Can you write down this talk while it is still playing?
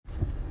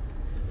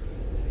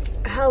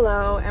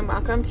Hello, and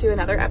welcome to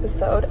another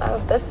episode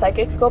of the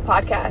Psychic School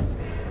podcast,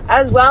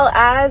 as well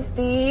as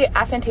the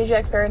Aphantasia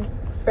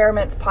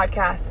Experiments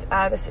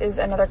podcast. This is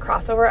another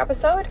crossover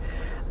episode,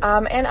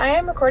 and I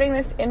am recording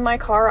this in my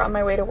car on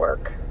my way to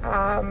work.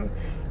 I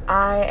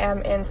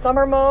am in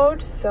summer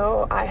mode,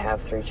 so I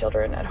have 3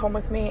 children at home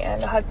with me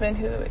and a husband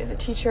who is a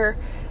teacher,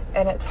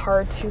 and it's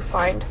hard to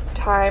find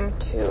time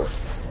to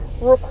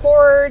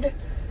record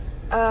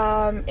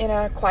in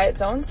a quiet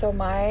zone. So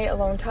my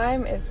alone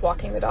time is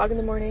walking the dog in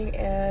the morning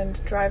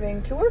and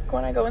driving to work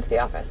when I go into the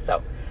office.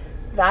 So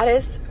that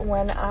is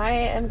when I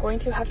am going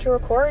to have to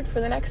record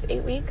for the next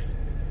 8 weeks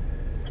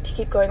to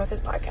keep going with this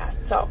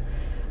podcast. So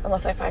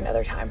unless I find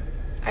other time,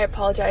 I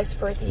apologize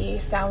for the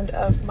sound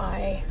of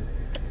my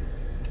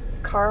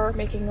car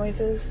making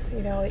noises,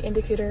 the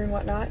indicator and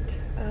whatnot.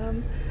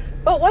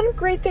 But one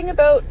great thing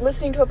about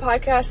listening to a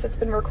podcast that's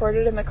been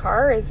recorded in the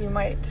car is you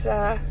might,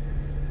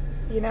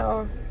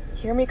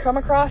 hear me come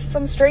across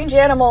some strange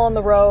animal on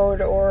the road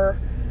or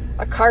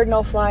a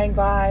cardinal flying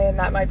by, and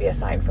that might be a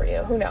sign for you.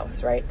 Who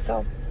knows, right?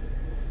 So,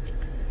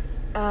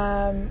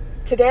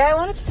 today I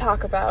wanted to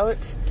talk about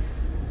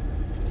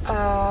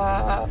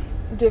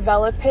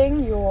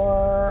developing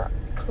your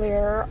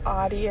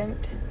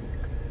clairaudient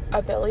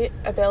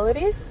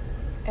abilities.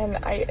 And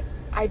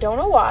I don't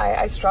know why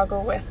I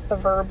struggle with the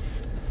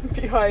verbs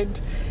behind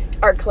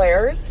our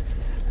clairs.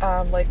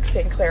 Like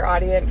saying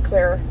clairaudient,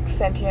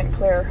 clairsentient,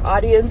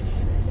 clairaudience.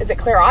 Is it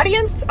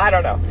clairaudience? I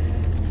don't know.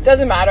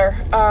 Doesn't matter.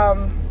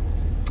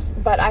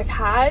 But I've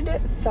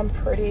had some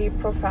pretty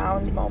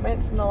profound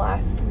moments in the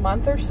last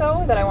month or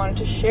so that I wanted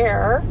to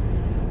share.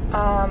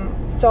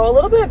 So a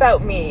little bit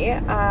about me.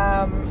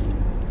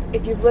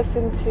 If you've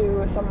listened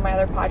to some of my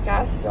other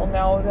podcasts, you'll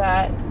know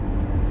that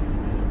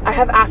I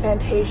have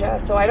aphantasia,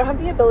 so I don't have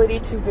the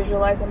ability to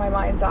visualize in my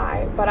mind's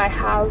eye, but I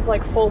have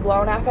like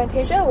full-blown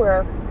aphantasia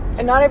where,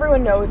 and not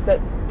everyone knows that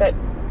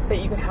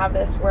you can have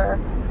this, where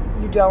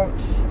you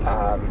don't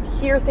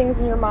hear things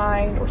in your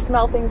mind or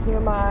smell things in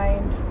your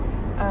mind.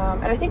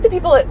 And I think the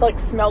people that like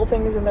smell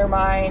things in their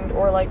mind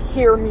or like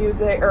hear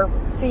music or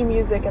see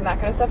music and that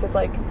kind of stuff is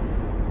like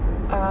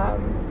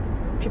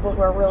people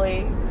who are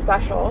really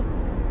special.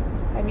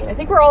 I mean, I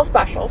think we're all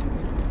special.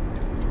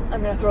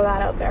 I'm going to throw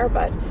that out there,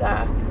 but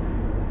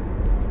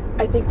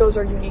I think those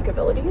are unique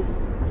abilities.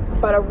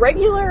 But I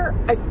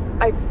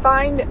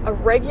find a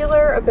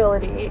regular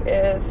ability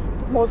is,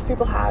 most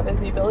people have, is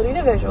the ability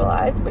to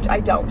visualize, which I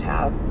don't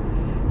have,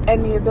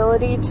 and the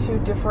ability to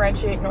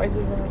differentiate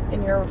noises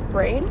in your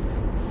brain.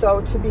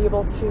 So to be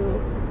able to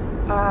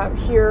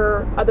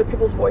hear other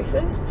people's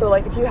voices. So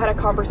like if you had a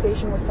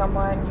conversation with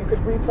someone, you could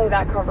replay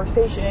that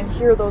conversation and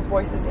hear those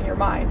voices in your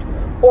mind,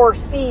 or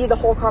see the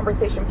whole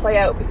conversation play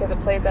out because it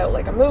plays out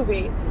like a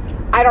movie.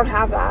 I don't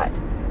have that,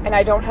 and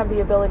I don't have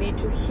the ability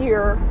to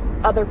hear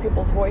other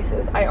people's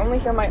voices. I only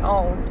hear my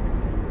own.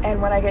 And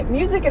when I get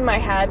music in my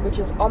head, which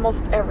is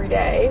almost every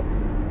day,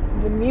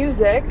 the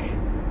music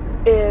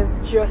is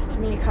just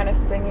me kind of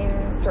singing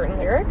certain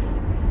lyrics,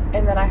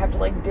 and then I have to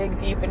like dig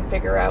deep and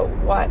figure out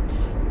what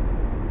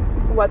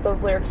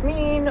those lyrics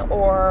mean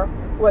or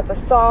what the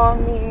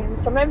song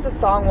means. Sometimes a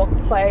song will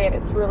play and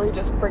it's really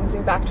just brings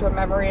me back to a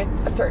memory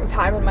at a certain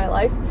time in my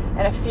life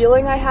and a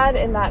feeling I had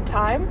in that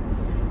time.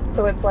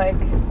 So it's like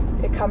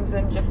it comes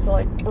in just to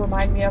like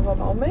remind me of a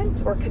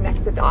moment or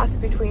connect the dots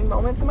between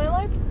moments in my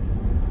life.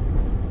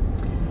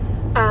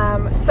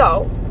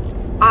 So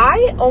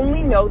I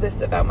only know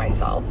this about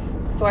myself.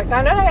 So I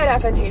found out I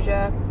had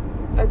aphantasia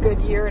a good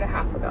 1.5 years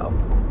ago.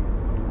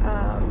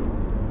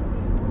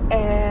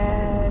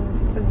 And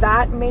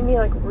that made me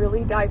like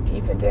really dive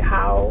deep into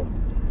how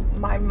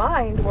my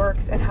mind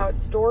works and how it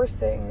stores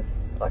things.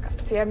 Look,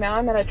 see, I'm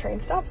at a train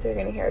stop, so you're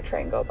going to hear a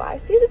train go by.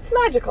 See, it's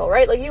magical,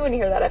 right? Like you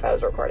wouldn't hear that if I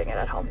was recording it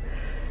at home.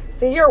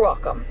 So you're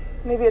welcome.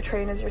 Maybe a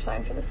train is your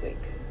sign for this week.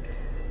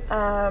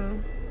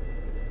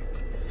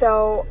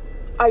 So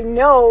I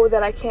know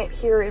that I can't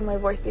hear in my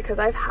voice because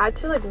I've had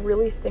to like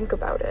really think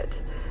about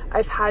it.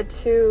 I've had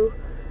to,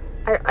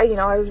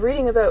 I was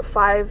reading about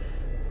five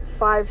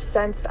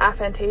sense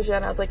aphantasia,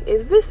 and I was like,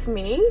 is this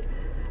me?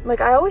 I'm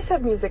like, I always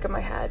have music in my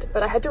head,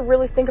 but I had to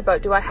really think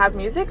about, do I have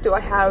music? Do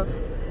I have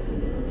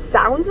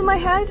sounds in my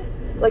head?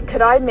 Like,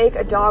 could I make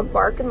a dog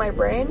bark in my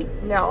brain?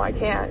 No, I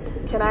can't.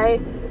 Can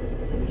I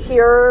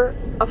hear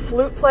a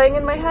flute playing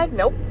in my head?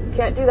 Nope,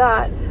 can't do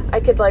that. I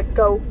could like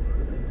go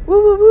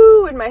woo woo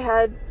woo in my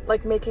head,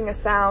 like making a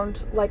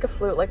sound like a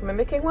flute, like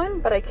mimicking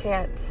one, but I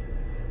can't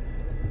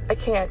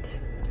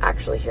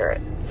actually hear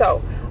it.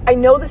 So I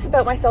know this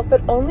about myself,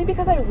 but only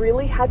because I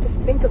really had to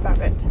think about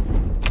it.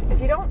 If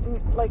you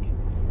don't, like,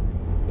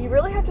 you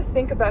really have to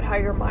think about how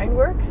your mind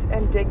works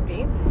and dig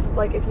deep.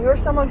 Like, if you are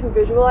someone who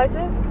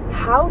visualizes,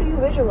 how do you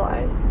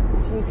visualize?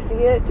 Do you see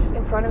it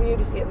in front of you? Do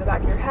you see it in the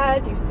back of your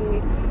head? Do you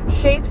see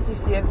shapes? Do you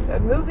see a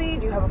movie?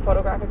 Do you have a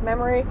photographic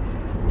memory?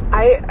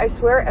 I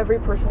swear every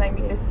person I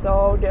meet is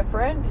so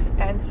different.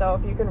 And so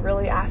if you can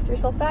really ask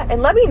yourself that,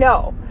 and let me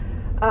know.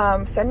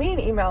 Send me an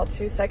email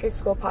to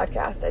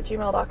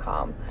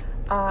psychicschoolpodcast@gmail.com.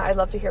 I'd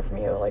love to hear from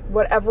you. Like,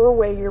 whatever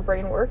way your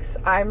brain works,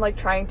 I'm like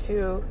trying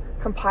to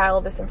compile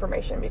this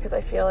information because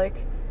I feel like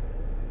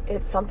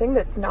it's something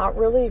that's not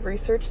really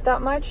researched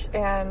that much,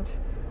 and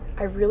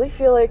I really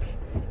feel like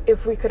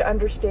if we could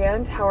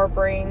understand how our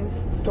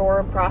brains store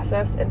and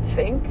process and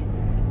think,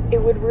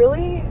 it would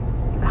really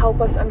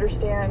help us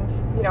understand,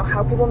 you know,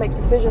 how people make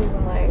decisions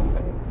in life,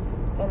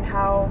 and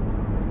how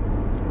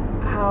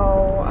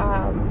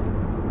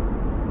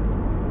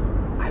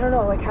I don't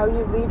know, like how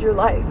you lead your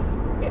life,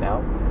 you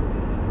know?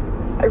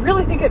 I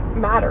really think it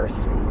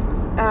matters.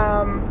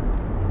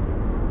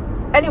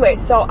 Anyway,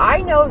 so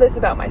I know this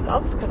about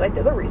myself because I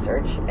did the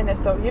research, and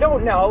so you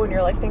don't know, and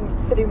you're like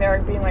sitting there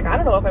and being like, I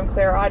don't know if I'm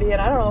clairaudient,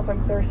 I don't know if I'm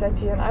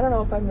clairsentient, I don't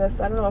know if I'm this,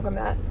 I don't know if I'm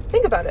that.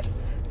 Think about it.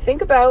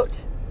 Think about,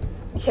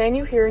 can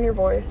you hear in your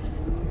voice?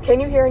 Can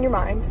you hear in your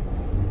mind?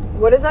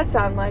 What does that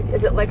sound like?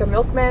 Is it like a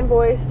milkman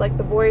voice, like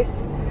the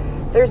voice?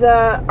 There's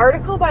a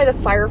article by the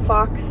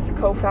Firefox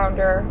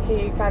co-founder.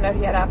 He found out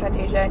he had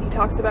aphantasia, and he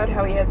talks about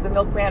how he has the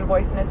milkman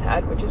voice in his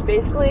head, which is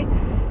basically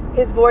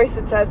his voice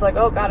that says like,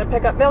 oh, gotta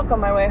pick up milk on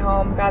my way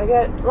home, gotta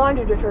get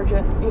laundry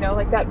detergent, you know,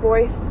 like that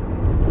voice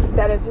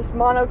that is just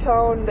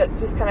monotone, that's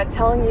just kind of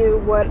telling you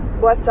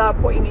what's up,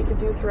 what you need to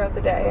do throughout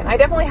the day. And I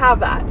definitely have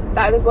that.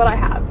 That is what I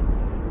have.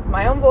 It's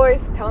my own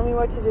voice telling me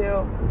what to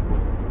do.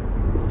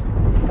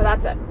 But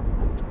that's it.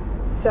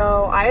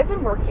 So I have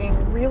been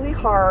working really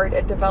hard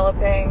at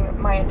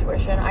developing my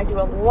intuition. I do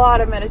a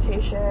lot of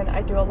meditation.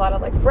 I do a lot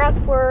of like breath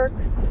work.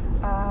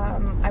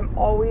 I'm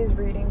always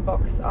reading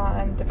books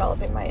on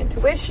developing my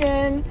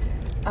intuition.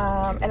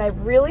 And I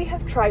really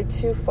have tried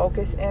to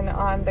focus in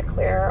on the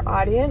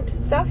clairaudient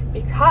stuff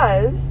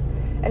because,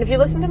 and if you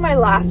listen to my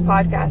last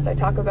podcast, I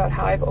talk about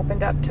how I've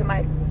opened up to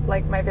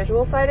my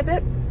visual side a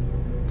bit,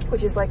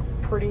 which is like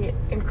pretty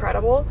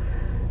incredible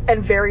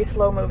and very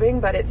slow moving,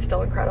 but it's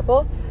still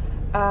incredible.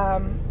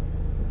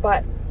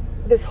 But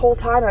this whole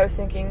time I was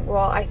thinking,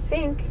 well, I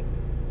think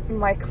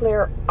my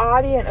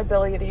clairaudient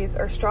abilities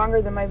are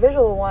stronger than my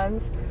visual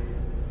ones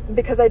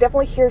because I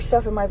definitely hear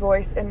stuff in my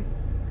voice, and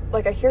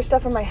like I hear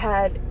stuff in my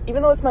head,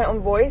 even though it's my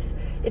own voice,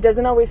 it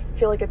doesn't always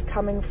feel like it's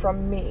coming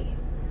from me.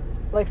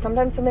 Like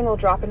sometimes something will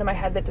drop into my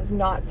head that does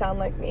not sound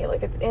like me.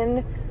 Like it's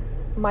in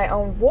my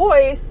own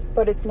voice,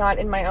 but it's not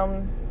in my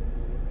own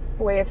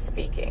way of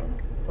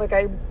speaking. Like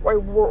I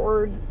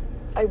word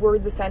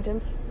the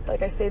sentence,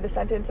 like I say the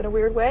sentence in a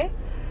weird way.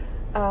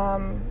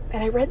 And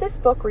I read this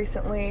book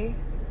recently.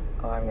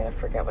 Oh, I'm going to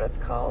forget what it's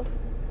called.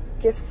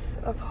 Gifts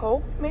of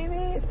Hope, maybe?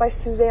 It's by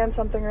Suzanne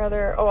something or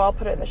other. Oh, I'll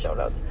put it in the show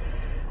notes.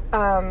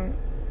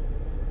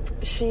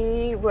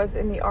 She was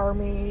in the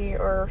army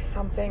or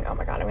something. Oh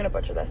my God, I'm going to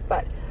butcher this,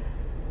 but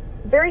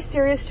very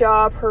serious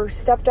job. Her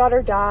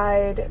stepdaughter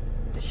died.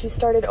 She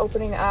started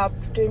opening up,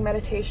 doing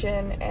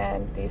meditation,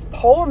 and these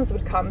poems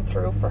would come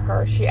through for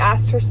her. She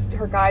asked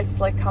her guys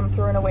to like come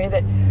through in a way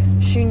that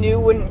she knew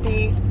wouldn't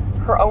be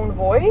her own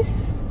voice.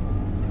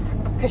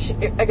 Because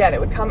again, it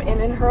would come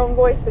in her own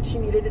voice, but she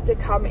needed it to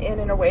come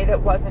in a way that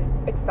wasn't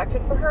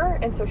expected for her.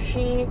 And so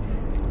she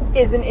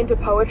isn't into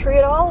poetry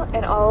at all,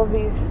 and all of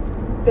this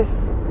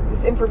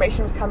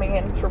information was coming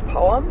in through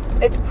poems.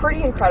 It's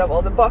pretty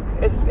incredible. The book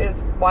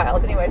is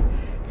wild. Anyways,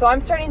 so I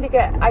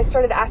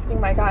started asking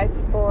my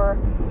guides for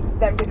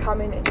them to come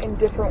in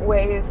different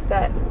ways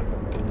that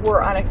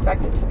were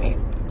unexpected to me.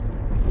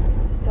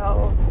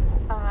 So,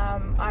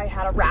 I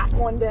had a rat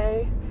one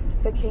day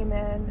that came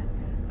in,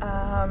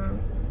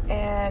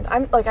 and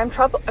I'm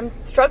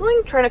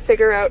struggling trying to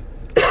figure out,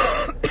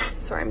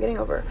 sorry, I'm getting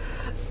over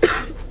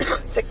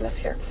sickness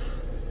here.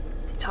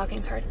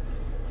 Talking's hard.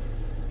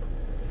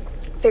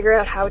 Figure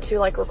out how to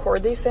like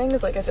record these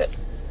things. Like, is it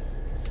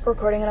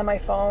recording it on my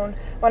phone?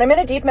 When I'm in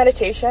a deep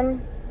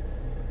meditation,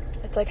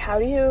 it's like, how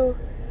do you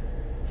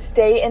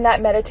stay in that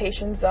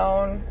meditation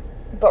zone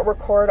but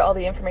record all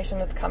the information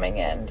that's coming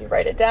in? Do you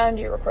write it down?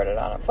 Do you record it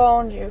on a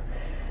phone?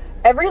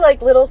 Every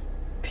like little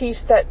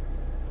piece that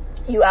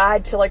you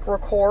add to like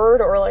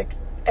record, or like,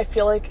 I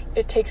feel like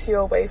it takes you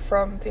away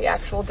from the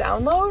actual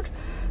download.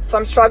 So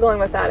I'm struggling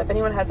with that. If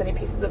anyone has any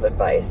pieces of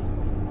advice,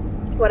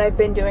 what I've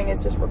been doing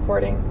is just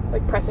recording,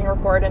 like pressing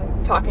record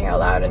and talking out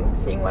loud and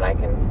seeing what I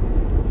can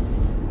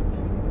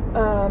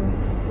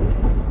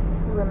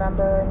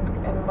remember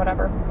and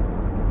whatever.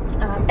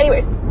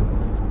 Anyways,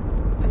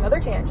 another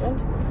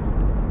tangent.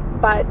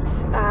 But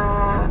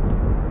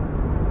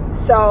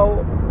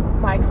so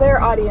my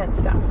clairaudient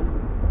stuff.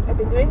 I've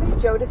been doing these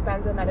Joe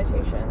Dispenza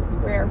meditations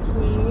where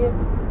he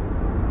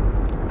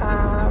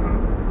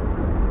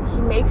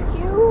makes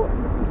you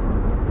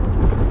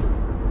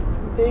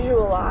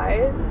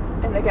visualize,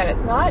 and again,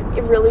 it's not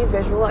really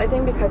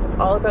visualizing because it's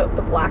all about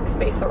the black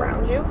space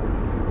around you.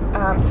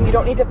 So you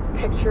don't need to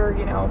picture,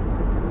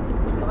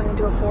 going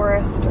into a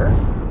forest or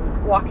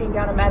walking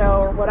down a meadow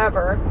or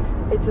whatever.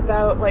 It's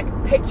about like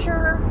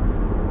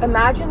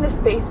imagine the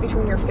space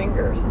between your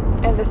fingers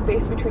and the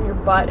space between your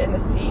butt and the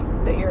seat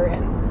that you're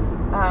in.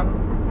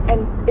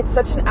 And it's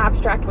such an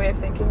abstract way of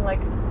thinking,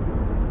 like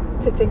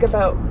to think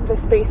about the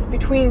space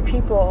between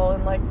people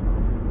and like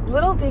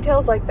little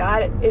details like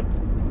that.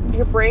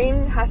 Your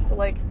brain has to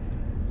like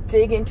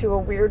dig into a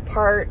weird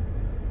part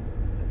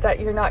that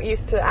you're not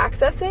used to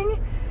accessing,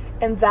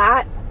 and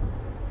that,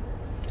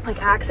 like,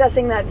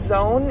 accessing that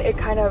zone, it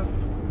kind of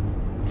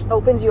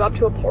opens you up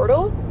to a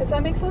portal, if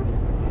that makes sense.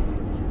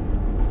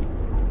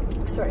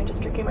 Sorry, I'm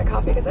just drinking my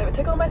coffee because I have a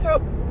tickle in my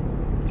throat.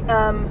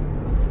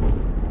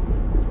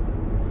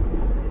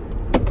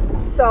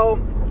 So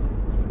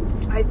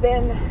I've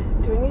been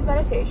doing these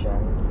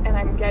meditations, and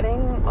I'm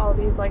getting all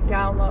these, like,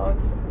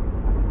 downloads,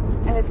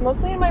 and it's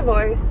mostly in my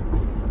voice,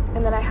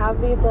 and then I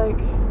have these, like,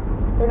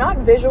 they're not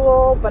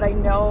visual, but I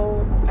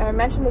know, and I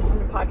mentioned this in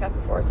the podcast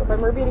before, so if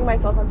I'm repeating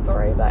myself, I'm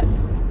sorry, but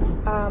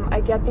I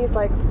get these,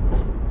 like,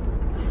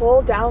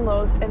 full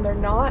downloads, and they're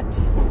not,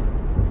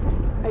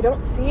 I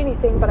don't see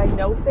anything, but I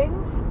know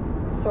things.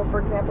 So, for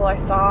example, I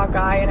saw a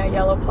guy in a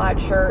yellow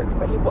plaid shirt,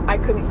 but I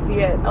couldn't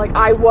see it. Like,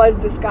 I was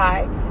this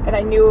guy, and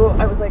I knew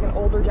I was, like, an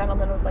older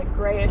gentleman with, like,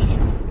 grayish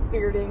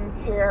bearding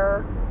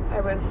hair.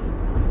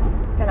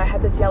 And I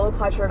had this yellow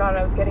plaid shirt on, and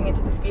I was getting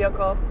into this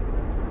vehicle.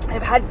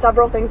 I've had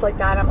several things like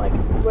that. I'm like,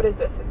 what is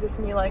this? Is this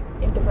me, like,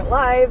 in different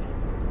lives?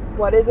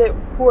 What is it?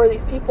 Who are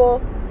these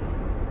people?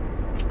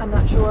 I'm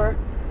not sure.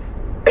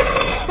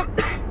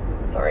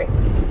 Sorry.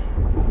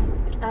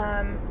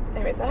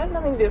 Anyways, that has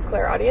nothing to do with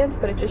clairaudience,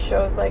 but it just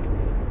shows, like,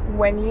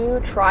 when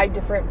you try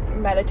different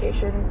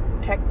meditation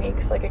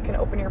techniques, like, it can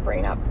open your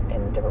brain up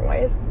in different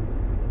ways.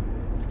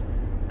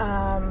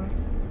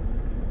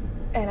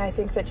 And I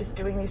think that just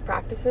doing these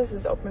practices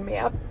has opened me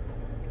up.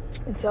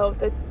 And so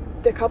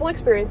the couple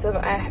experiences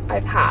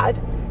I've had,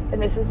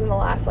 and this is in the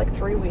last, like,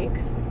 3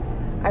 weeks,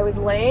 I was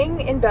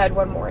laying in bed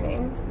one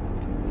morning,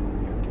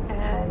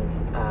 and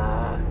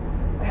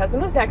my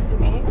husband was next to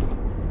me,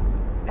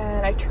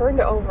 and I turned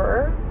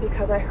over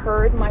because I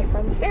heard my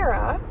friend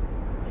Sarah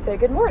say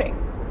good morning.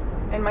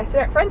 And my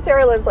friend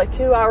Sarah lives, like,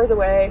 2 hours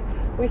away.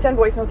 We send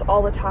voice notes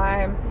all the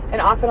time,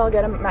 and often I'll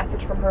get a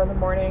message from her in the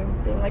morning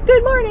being like,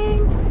 good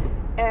morning!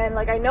 And,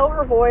 like, I know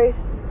her voice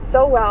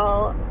so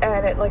well,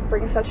 and it, like,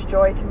 brings such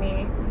joy to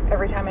me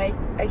every time I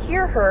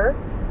hear her.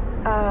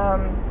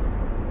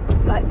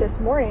 But that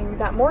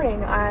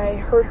morning, I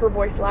heard her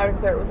voice loud and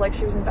clear. It was like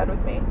she was in bed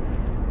with me.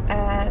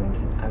 And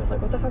I was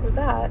like, what the fuck was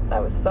that?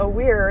 That was so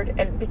weird.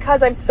 And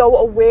because I'm so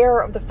aware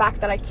of the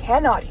fact that I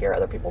cannot hear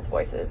other people's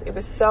voices, it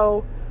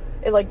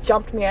like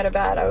jumped me out of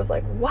bed. I was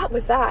like, what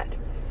was that?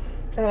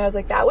 And I was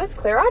like, that was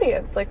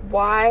clairaudience. Like,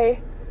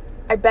 why?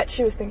 I bet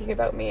she was thinking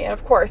about me. And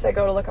of course, I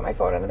go to look at my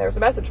phone, and there's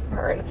a message from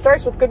her. And it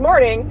starts with good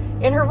morning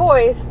in her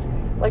voice,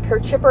 like her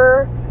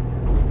chipper,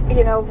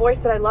 voice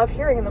that I love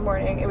hearing in the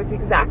morning. It was the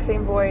exact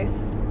same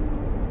voice,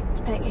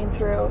 and it came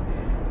through.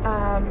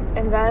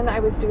 And then I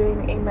was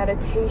doing a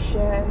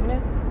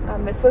meditation.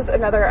 This was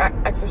another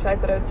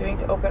exercise that I was doing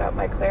to open up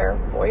my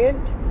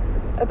clairvoyant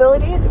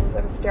abilities.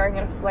 I was staring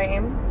at a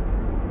flame,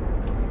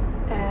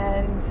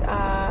 and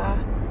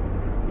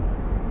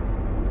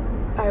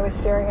I was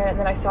staring at it, and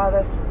then I saw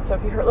this. So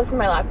if you listen to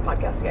my last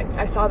podcast again,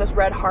 I saw this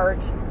red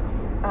heart.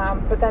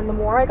 But then the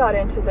more I got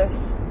into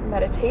this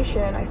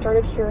meditation, I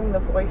started hearing the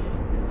voice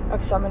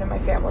of someone in my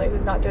family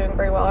who's not doing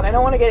very well. And I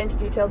don't want to get into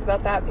details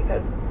about that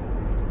because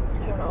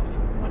I don't know if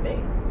one day,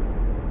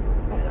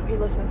 he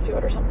listens to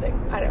it or something.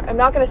 I'm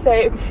not going to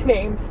say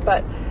names,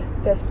 but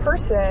this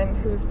person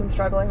who's been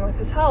struggling with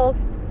his health,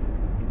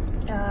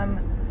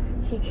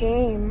 he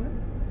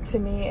came to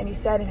me and he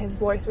said in his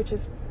voice,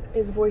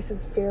 his voice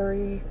is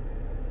very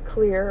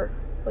clear,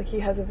 like he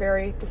has a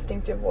very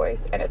distinctive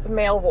voice, and it's a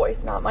male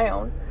voice, not my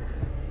own.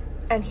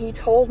 And he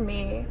told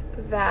me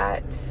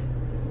that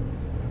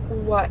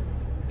what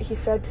he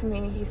said to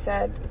me, he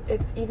said,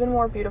 it's even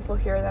more beautiful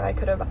here than I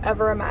could have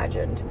ever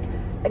imagined.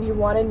 And he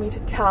wanted me to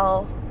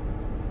tell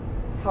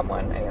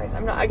someone. Anyways, I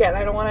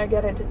don't want to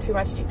get into too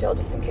much detail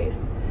just in case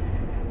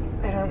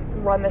I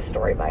don't run this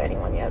story by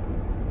anyone yet.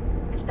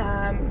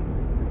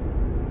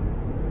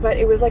 But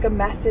it was like a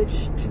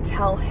message to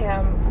tell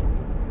him.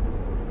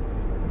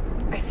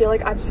 I feel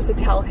like I'm supposed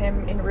to tell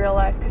him in real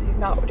life because he's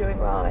not doing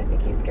well, and I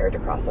think he's scared to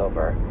cross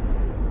over,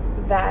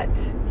 that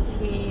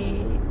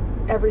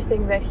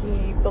everything that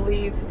he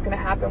believes is going to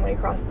happen when he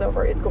crosses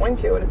over is going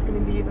to, and it's going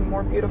to be even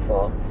more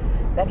beautiful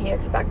than he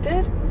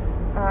expected.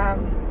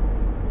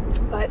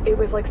 But it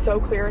was like so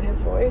clear in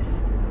his voice.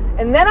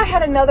 And then I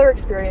had another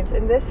experience,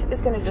 and this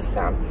is going to just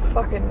sound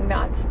fucking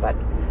nuts, but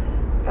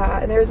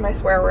and there's my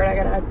swear word. I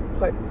gotta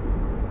put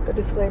a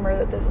disclaimer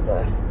that this is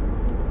a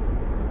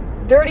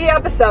dirty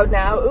episode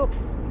now.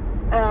 Oops.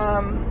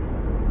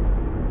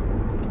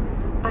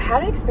 I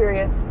had an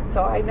experience.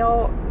 So I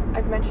know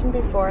I've mentioned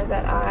before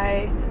that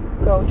I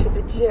go to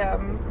the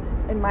gym,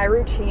 and my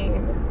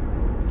routine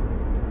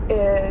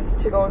is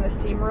to go in the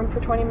steam room for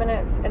 20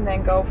 minutes and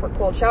then go for a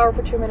cold shower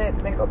for 2 minutes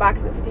and then go back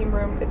to the steam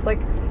room. It's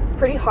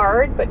pretty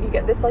hard, but you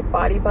get this like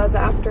body buzz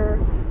after,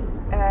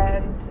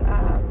 and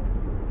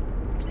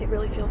it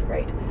really feels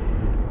great.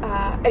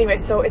 Anyway,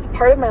 so it's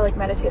part of my like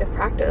meditative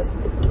practice,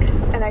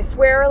 and I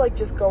swear, like,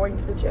 just going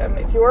to the gym,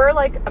 if you're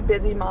like a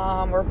busy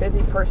mom or a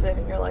busy person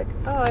and you're like,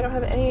 oh, I don't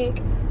have any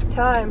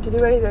time to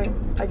do anything,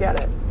 I get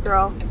it,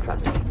 girl,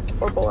 trust me,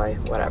 or boy,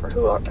 whatever,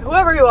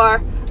 whoever you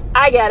are,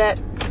 I get it,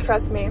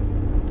 trust me.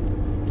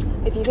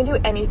 if you can do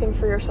anything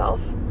for yourself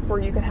where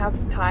you can have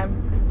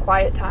time,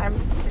 quiet time,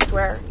 I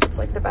swear it's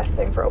like the best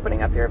thing for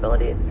opening up your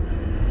abilities.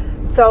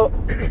 So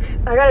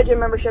I got a gym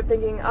membership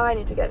thinking, I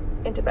need to get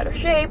into better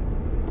shape.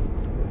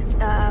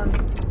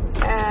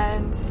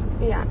 And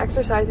yeah,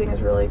 exercising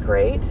is really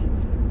great.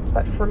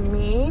 But for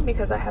me,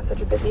 because I have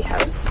such a busy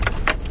house,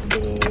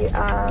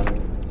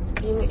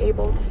 being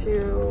able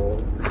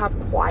to have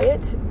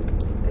quiet.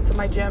 And so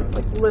my gym,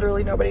 like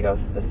literally nobody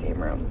goes to the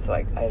steam room. So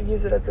I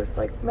use it as this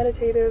like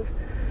meditative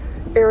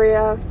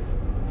area.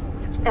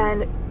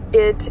 And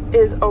it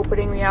is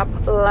opening me up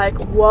like,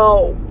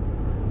 whoa.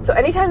 So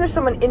anytime there's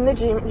someone in the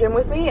gym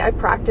with me, I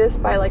practice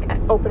by like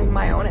opening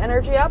my own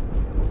energy up.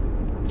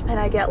 And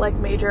I get like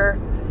major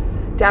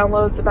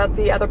downloads about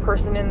the other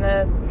person in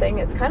the thing.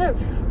 It's kind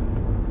of,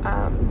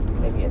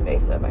 maybe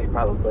invasive. I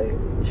probably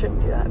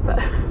shouldn't do that, but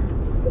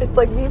it's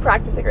like me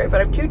practicing, right?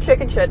 But I'm too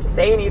chicken shit to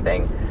say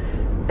anything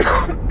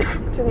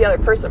to the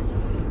other person.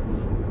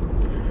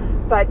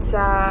 But,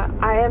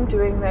 I am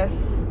doing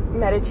this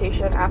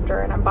meditation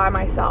after, and I'm by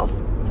myself.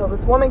 So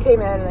this woman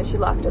came in and then she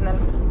left, and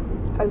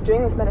then I was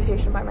doing this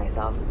meditation by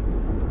myself.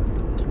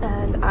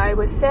 And I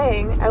was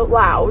saying out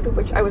loud,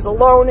 which I was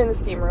alone in the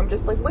steam room,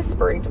 just like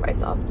whispering to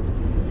myself.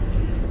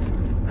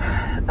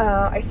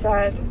 I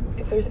said,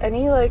 if there's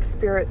any like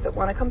spirits that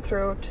want to come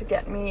through to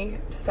get me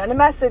to send a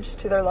message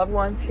to their loved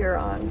ones here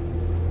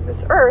on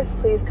this earth,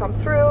 please come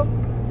through.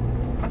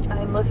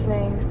 I'm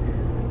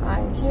listening.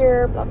 I'm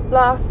here, blah,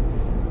 blah,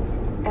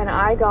 blah. And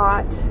I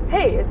got,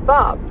 hey, it's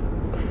Bob.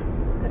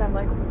 And I'm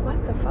like,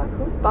 what the fuck?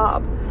 Who's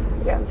Bob?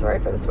 Again, sorry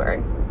for the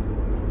swearing.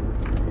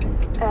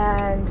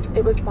 And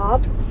it was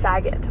Bob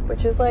Saget,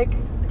 which is like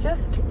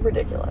just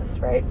ridiculous,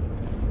 right?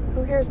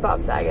 Who hears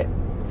Bob Saget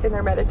in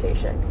their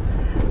meditation?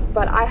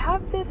 But I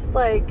have this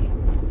like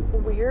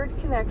weird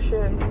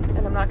connection,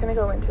 and I'm not going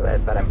to go into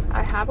it, but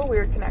I have a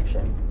weird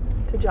connection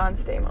to John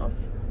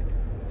Stamos.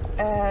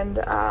 And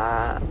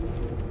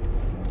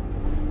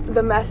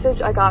the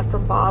message I got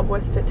from Bob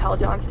was to tell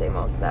John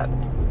Stamos that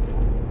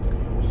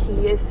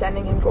he is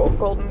sending him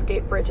Golden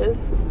Gate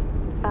Bridges,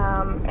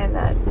 and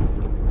that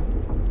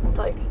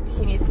like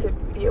he needs to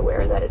be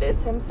aware that it is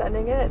him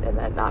sending it, and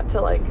that not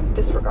to like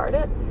disregard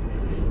it,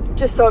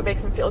 just so it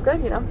makes him feel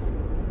good, you know.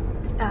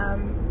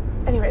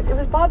 Anyways, it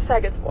was Bob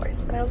Saget's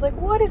voice, and I was like,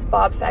 what is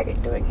Bob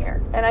Saget doing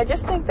here? And I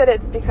just think that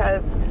it's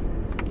because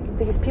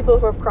these people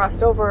who have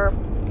crossed over,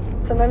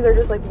 sometimes they're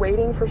just like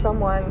waiting for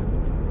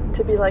someone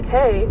to be like,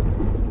 hey,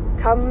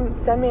 come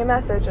send me a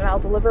message and I'll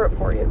deliver it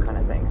for you, kind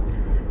of thing.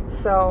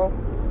 So,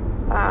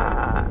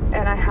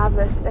 and I have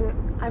this, and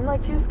I'm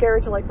like too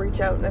scared to like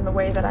reach out in the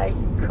way that I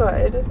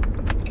could.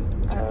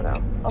 I don't know.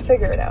 I'll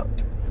figure it out.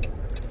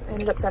 I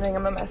ended up sending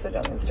him a message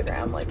on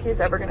Instagram, like he's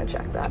ever gonna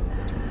check that.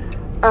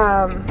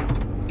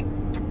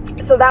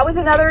 So that was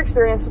another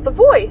experience with the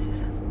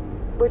voice,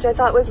 which I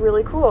thought was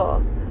really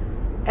cool.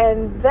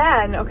 And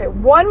then, okay,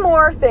 one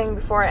more thing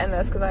before I end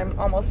this, because I'm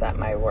almost at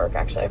my work.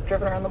 Actually, I've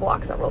driven around the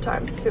block several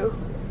times to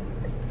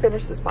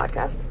finish this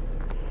podcast.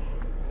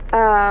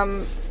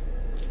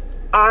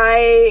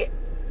 I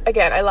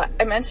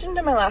mentioned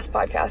in my last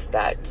podcast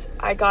that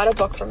I got a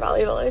book from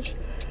Valley Village.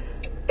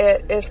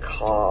 It is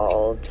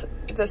called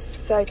The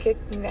Psychic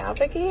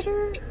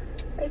Navigator,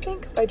 I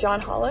think, by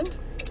John Holland.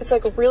 It's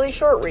like a really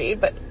short read,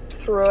 but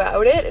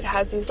throughout it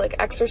has these like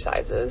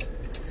exercises.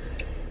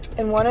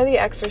 And one of the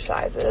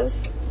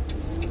exercises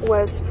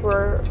was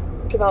for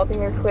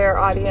developing your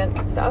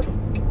clairaudience stuff.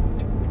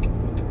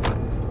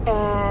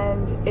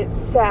 And it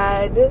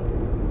said,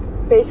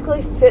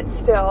 basically sit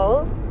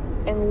still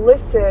and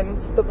listen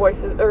to the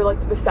voices, or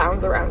like to the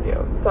sounds around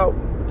you. So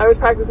I was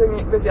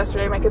practicing this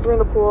yesterday. My kids were in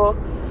the pool.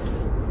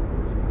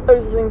 I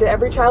was listening to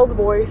every child's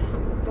voice.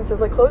 It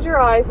says like close your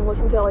eyes and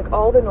listen to like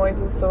all the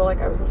noises. So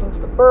like I was listening to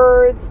the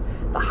birds,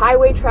 the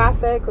highway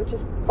traffic, which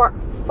is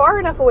far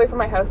enough away from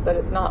my house that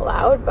it's not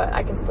loud, but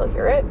I can still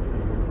hear it.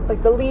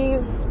 Like the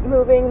leaves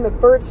moving, the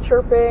birds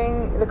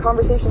chirping, the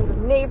conversations of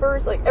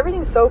neighbors, like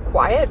everything's so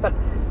quiet, but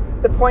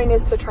the point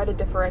is to try to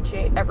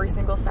differentiate every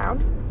single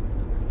sound.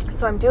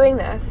 So I'm doing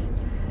this,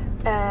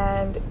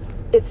 and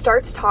it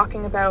starts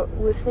talking about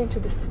listening to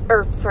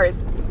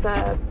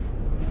the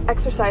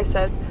exercise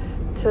says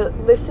to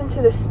listen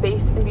to the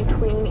space in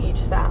between each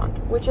sound,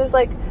 which is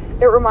like,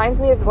 it reminds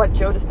me of what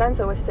Joe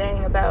Dispenza was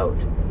saying about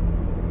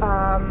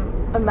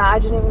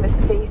imagining the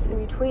space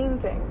in between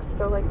things.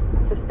 So like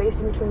the space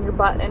in between your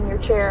butt and your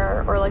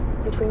chair, or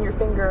like between your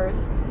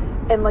fingers.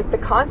 And like the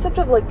concept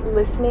of like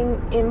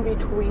listening in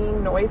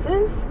between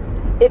noises,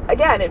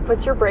 it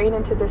puts your brain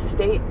into this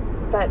state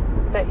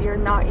that you're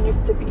not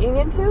used to being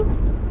into.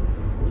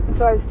 And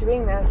so I was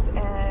doing this,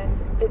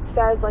 and it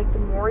says like the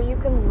more you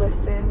can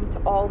listen to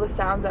all the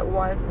sounds at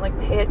once and like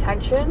pay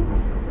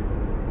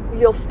attention,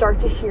 you'll start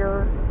to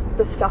hear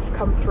the stuff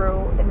come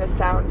through in the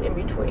sound in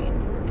between.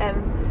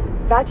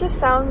 And that just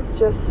sounds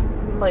just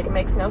like it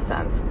makes no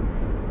sense.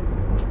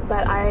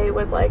 But I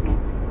was like,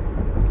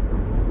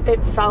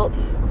 it felt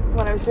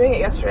when I was doing it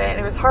yesterday, and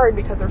it was hard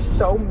because there's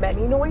so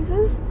many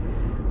noises,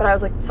 but I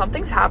was like,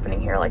 something's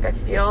happening here. Like I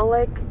feel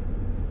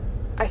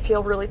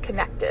really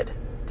connected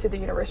to the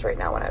universe right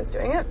now when I was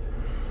doing it.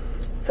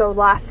 So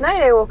last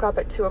night I woke up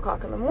at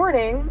 2:00 in the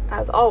morning,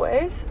 as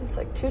always. It's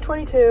like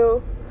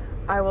 2:22.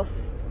 I will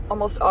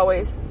almost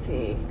always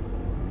see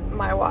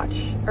my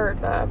watch, or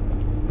the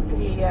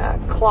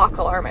clock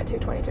alarm at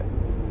 2:22.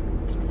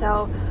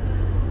 So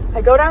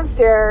I go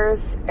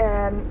downstairs,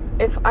 and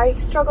if I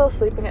struggle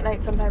sleeping at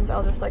night, sometimes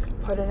I'll just like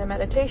put in a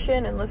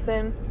meditation and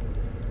listen.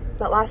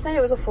 But last night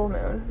it was a full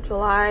moon,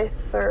 July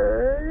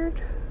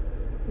 3rd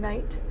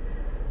night.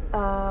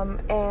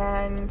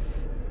 And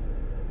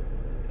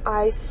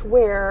I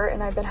swear,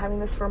 and I've been having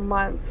this for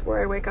months,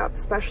 where I wake up,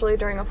 especially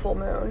during a full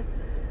moon,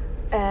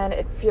 and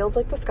it feels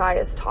like the sky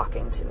is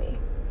talking to me.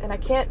 And I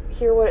can't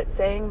hear what it's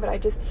saying, but I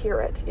just hear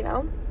it, you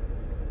know?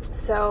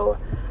 So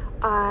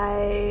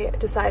I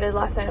decided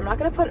last night I'm not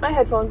going to put my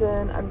headphones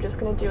in. I'm just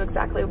going to do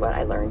exactly what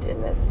I learned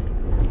in this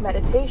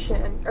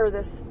meditation, or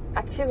this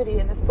activity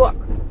in this book.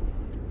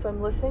 So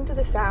I'm listening to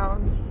the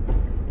sounds,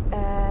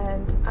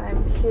 and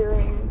I'm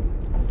hearing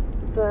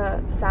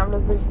the sound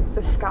of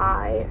the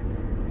sky.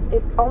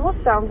 It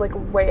almost sounds like a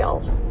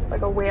whale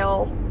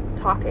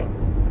talking.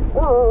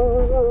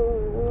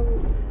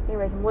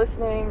 Anyways, I'm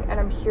listening, and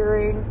I'm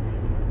hearing,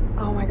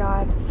 oh my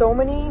God, so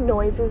many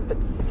noises,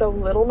 but so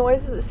little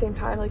noises at the same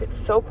time. Like, it's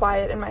so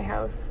quiet in my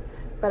house,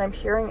 but I'm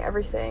hearing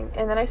everything.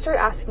 And then I start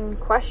asking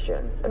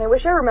questions, and I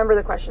wish I remember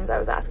the questions I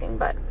was asking,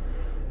 but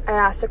I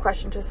asked a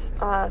question to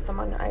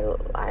someone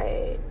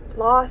I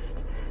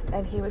lost,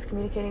 and he was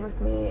communicating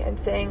with me and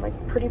saying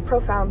like pretty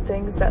profound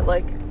things that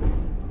like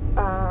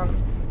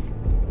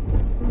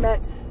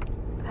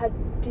had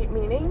deep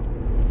meaning.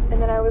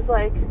 And then I was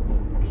like,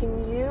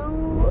 can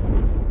you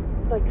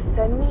like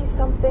send me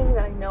something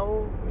that I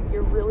know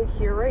you're really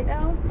here right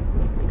now?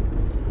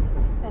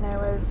 And I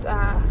was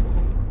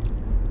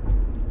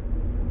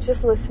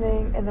just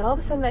listening, and then all of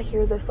a sudden I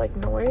hear this like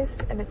noise,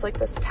 and it's like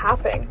this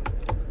tapping,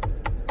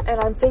 and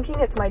I'm thinking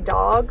it's my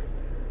dog.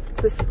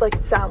 It's this like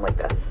sound like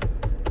this.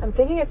 I'm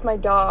thinking it's my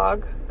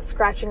dog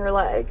scratching her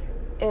leg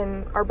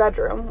in our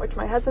bedroom, which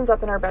my husband's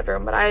up in our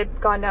bedroom, but I had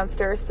gone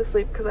downstairs to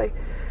sleep because I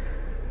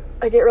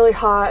get really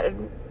hot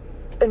and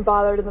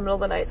bothered in the middle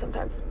of the night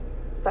sometimes,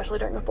 especially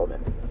during a full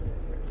moon.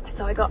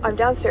 So I'm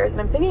downstairs,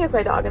 and I'm thinking it's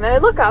my dog, and then I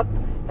look up,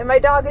 and my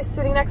dog is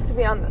sitting next to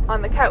me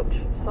on the couch.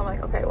 So I'm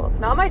like, okay, well, it's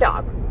not my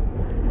dog.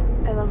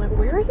 And I'm like,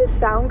 where is this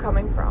sound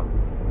coming from?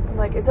 I'm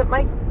like, is it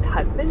my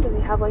husband? Does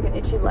he have like an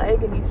itchy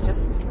leg and he's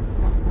just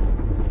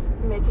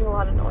making a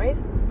lot of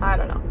noise? I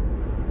don't know.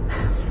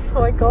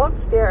 So I go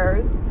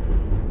upstairs,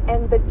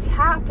 and the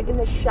tap in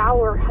the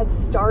shower had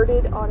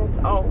started on its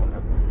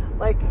own.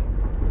 Like,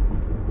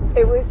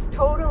 it was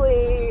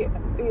totally,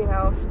 you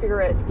know,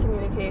 spirit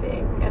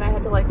communicating, and I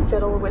had to like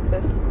fiddle with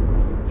this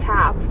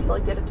tap to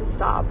like get it to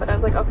stop. But I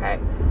was like, okay,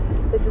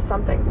 this is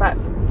something. But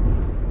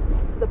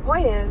the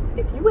point is,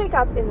 if you wake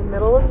up in the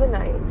middle of the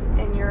night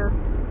and you're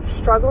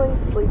struggling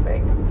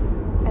sleeping,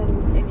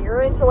 and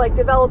you're into like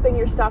developing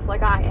your stuff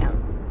like I am,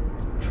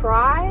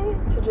 try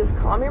to just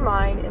calm your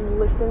mind and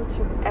listen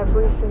to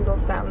every single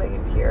sound that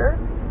you hear.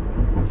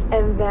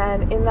 And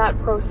then in that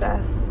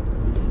process,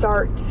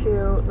 start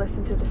to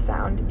listen to the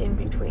sound in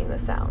between the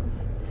sounds.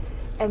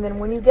 And then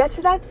when you get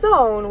to that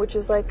zone, which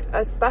is like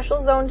a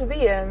special zone to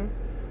be in,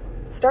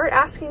 start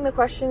asking the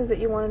questions that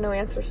you want to know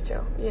answers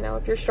to. You know,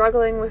 if you're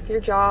struggling with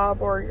your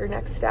job or your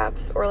next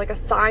steps, or like a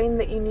sign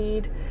that you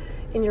need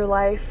in your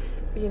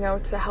life, you know,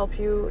 to help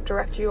you,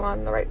 direct you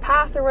on the right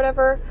path or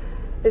whatever,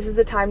 this is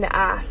the time to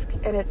ask.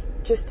 And it's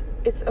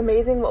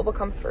amazing what will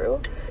come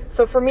through.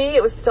 So for me,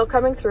 it was still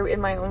coming through in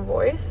my own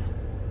voice.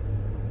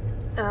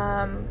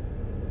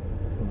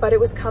 But it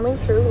was coming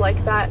through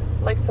like that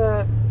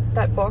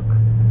book,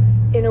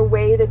 in a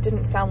way that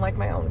didn't sound like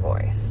my own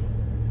voice.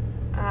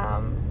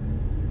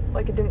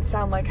 Like it didn't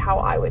sound like how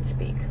I would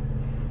speak.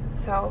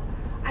 So,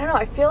 I don't know,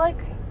 I feel like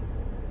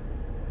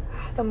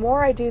the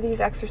more I do these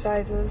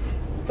exercises,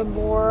 the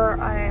more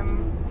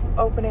I'm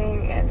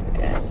opening and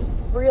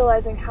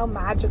realizing how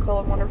magical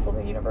and wonderful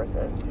the universe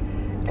is.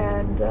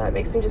 And it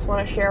makes me just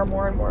want to share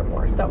more and more and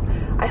more. So,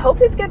 I hope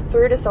this gets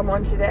through to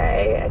someone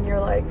today, and you're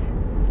like,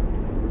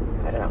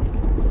 I don't know,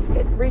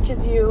 it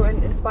reaches you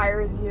and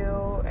inspires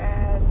you,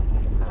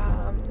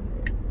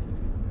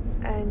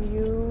 and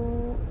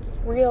you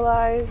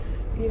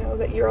realize, you know,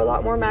 that you're a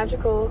lot more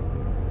magical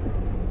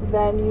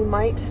than you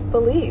might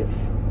believe.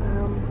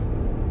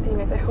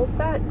 Anyways, I hope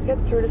that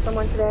gets through to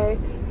someone today.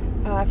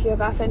 If you have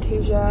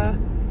aphantasia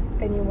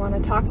and you want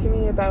to talk to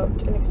me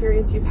about an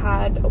experience you've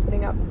had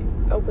opening up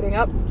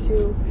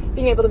to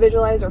being able to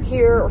visualize or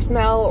hear or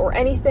smell or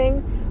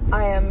anything,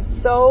 I am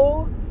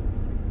so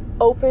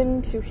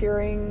open to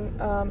hearing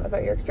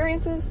about your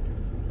experiences.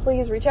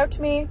 Please reach out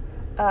to me.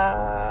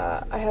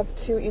 I have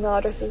 2 email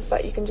addresses,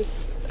 but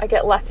I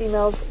get less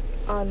emails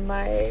on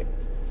my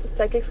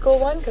Psychic School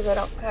one because I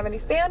don't have any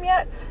spam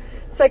yet.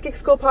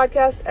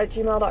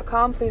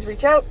 psychicschoolpodcast@gmail.com. Please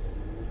reach out.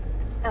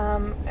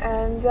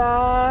 And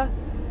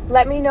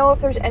let me know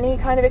if there's any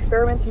kind of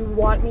experiments you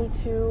want me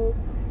to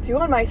do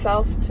on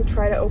myself to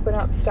try to open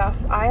up stuff.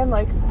 I am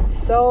like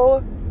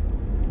so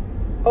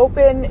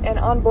open and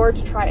on board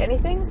to try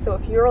anything. So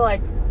if you're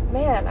like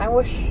man, I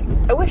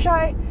wish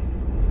I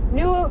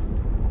knew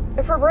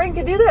if her brain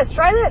could do this,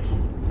 try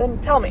this, then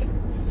tell me.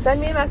 Send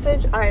me a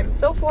message. I am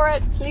so for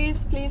it.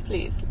 Please, please,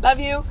 please. Love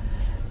you.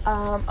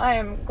 I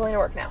am going to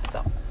work now,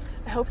 so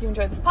I hope you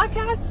enjoyed this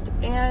podcast,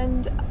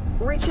 and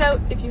reach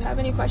out if you have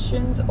any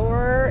questions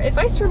or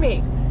advice for me.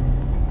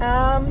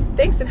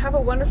 Thanks, and have a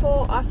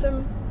wonderful,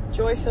 awesome,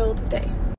 joy-filled day.